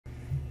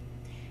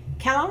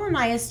Calallen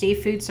ISD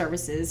Food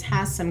Services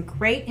has some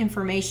great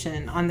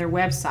information on their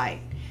website.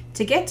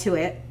 To get to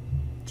it,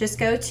 just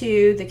go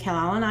to the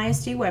Calallen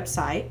ISD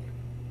website,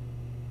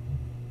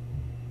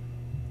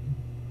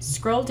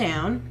 scroll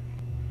down,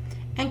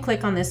 and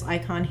click on this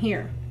icon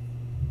here.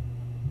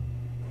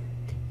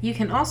 You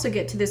can also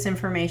get to this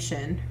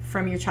information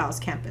from your child's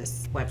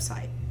campus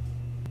website.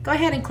 Go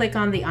ahead and click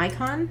on the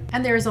icon,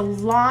 and there's a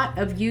lot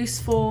of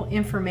useful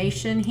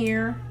information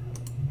here.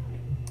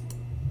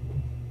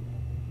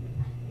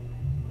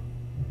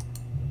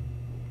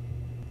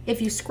 If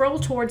you scroll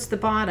towards the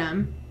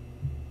bottom,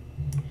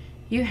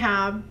 you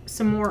have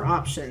some more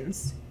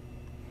options.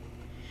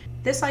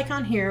 This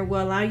icon here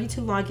will allow you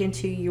to log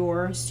into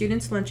your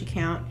student's lunch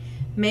account,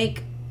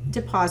 make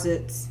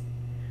deposits,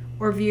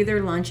 or view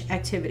their lunch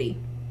activity.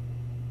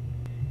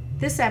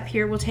 This app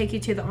here will take you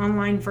to the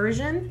online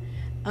version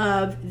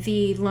of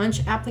the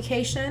lunch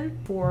application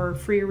for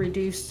free or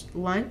reduced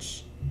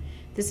lunch.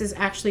 This is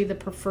actually the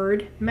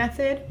preferred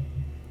method.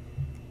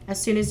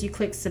 As soon as you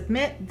click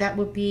submit, that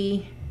will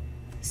be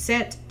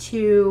sent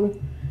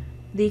to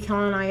the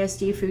Calallen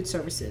ISD Food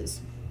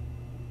Services.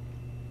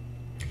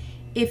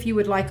 If you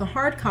would like a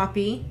hard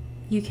copy,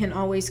 you can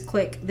always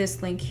click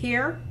this link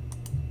here.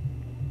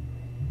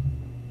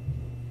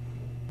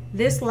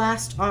 This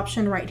last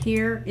option right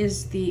here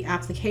is the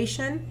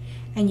application,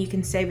 and you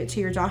can save it to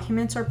your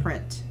documents or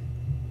print.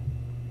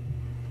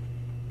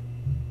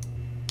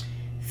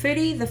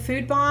 Foodie, the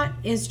food bot,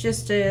 is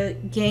just a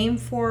game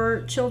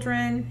for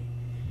children.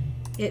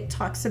 It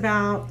talks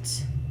about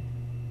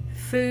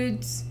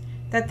foods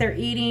that they're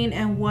eating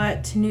and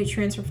what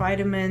nutrients or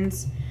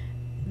vitamins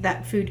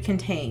that food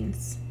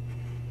contains.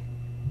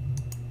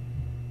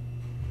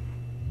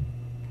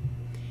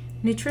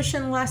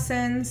 Nutrition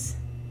lessons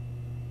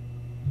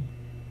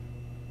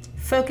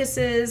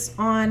focuses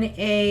on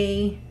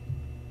a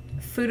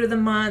food of the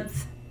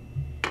month,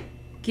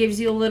 gives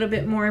you a little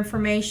bit more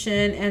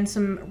information and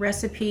some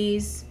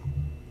recipes,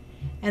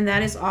 and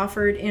that is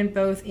offered in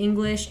both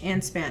English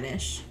and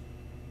Spanish.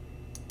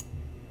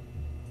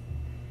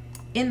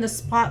 In the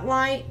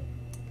spotlight,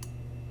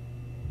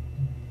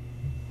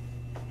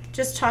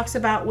 just talks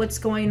about what's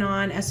going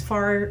on as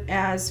far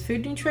as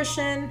food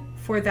nutrition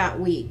for that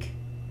week.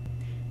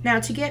 Now,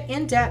 to get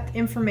in-depth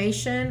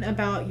information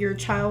about your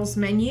child's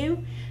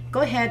menu, go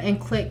ahead and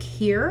click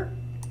here.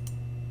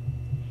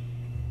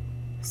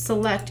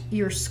 Select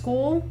your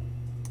school,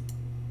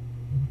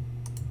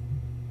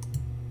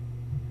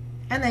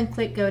 and then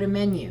click Go to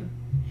Menu.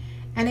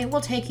 And it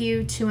will take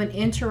you to an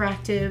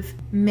interactive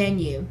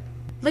menu.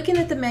 Looking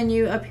at the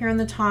menu up here on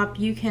the top,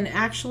 you can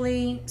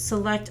actually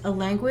select a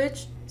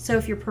language. So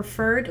if your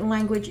preferred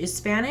language is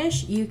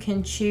Spanish, you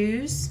can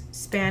choose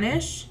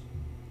Spanish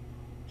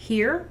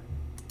here,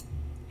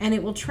 and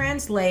it will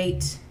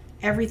translate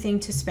everything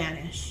to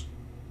Spanish.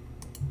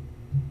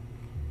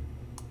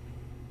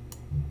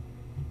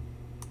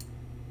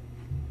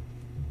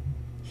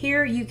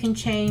 Here you can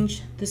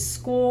change the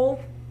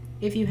school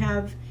if you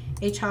have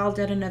a child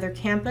at another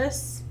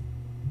campus.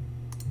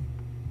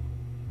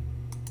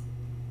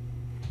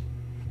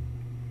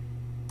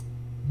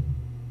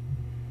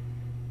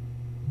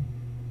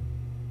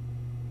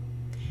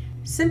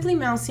 Simply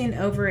mousing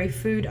over a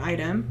food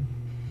item,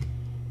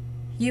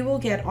 you will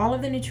get all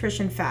of the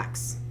nutrition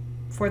facts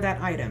for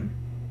that item.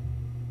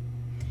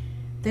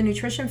 The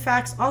nutrition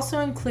facts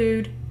also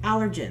include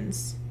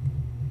allergens,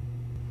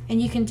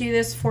 and you can do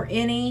this for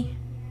any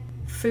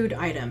food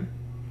item.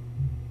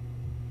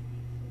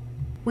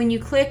 When you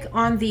click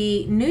on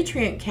the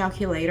nutrient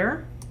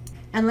calculator,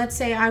 and let's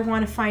say I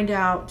want to find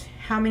out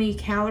how many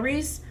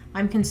calories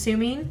I'm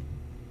consuming,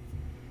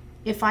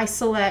 if I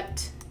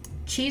select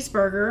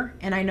cheeseburger,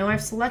 and I know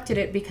I've selected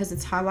it because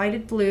it's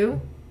highlighted blue,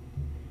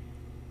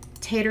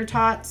 tater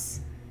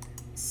tots,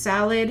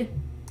 salad,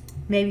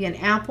 maybe an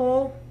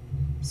apple,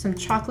 some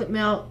chocolate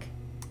milk,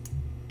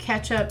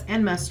 ketchup,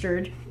 and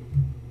mustard.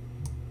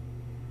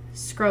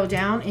 Scroll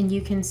down and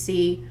you can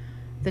see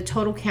the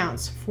total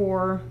counts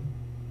for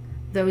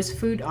those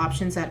food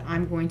options that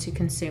I'm going to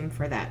consume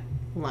for that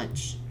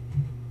lunch.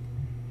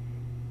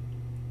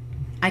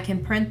 I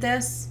can print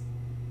this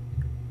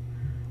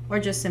or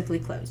just simply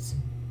close.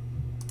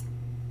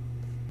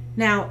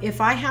 Now,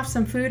 if I have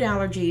some food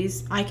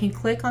allergies, I can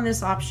click on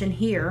this option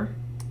here.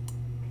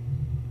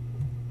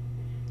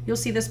 You'll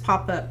see this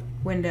pop-up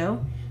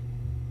window.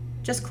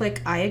 Just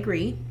click I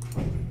agree.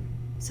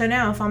 So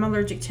now if I'm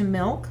allergic to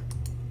milk,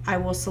 I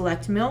will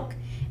select milk,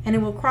 and it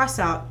will cross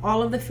out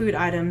all of the food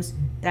items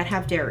that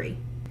have dairy.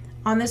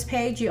 On this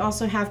page, you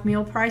also have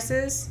meal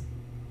prices.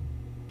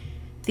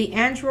 The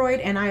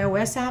Android and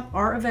iOS app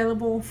are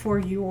available for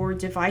your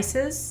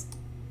devices.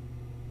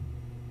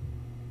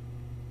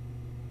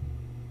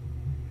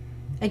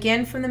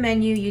 Again, from the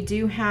menu, you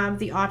do have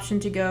the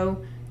option to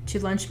go to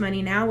Lunch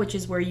Money Now, which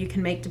is where you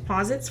can make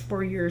deposits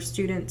for your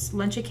student's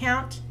lunch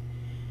account.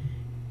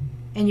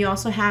 And you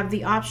also have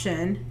the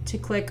option to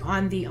click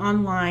on the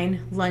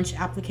online lunch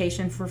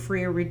application for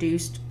free or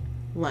reduced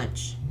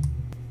lunch.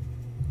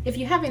 If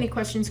you have any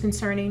questions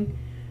concerning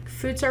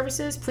food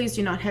services, please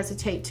do not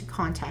hesitate to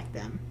contact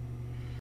them.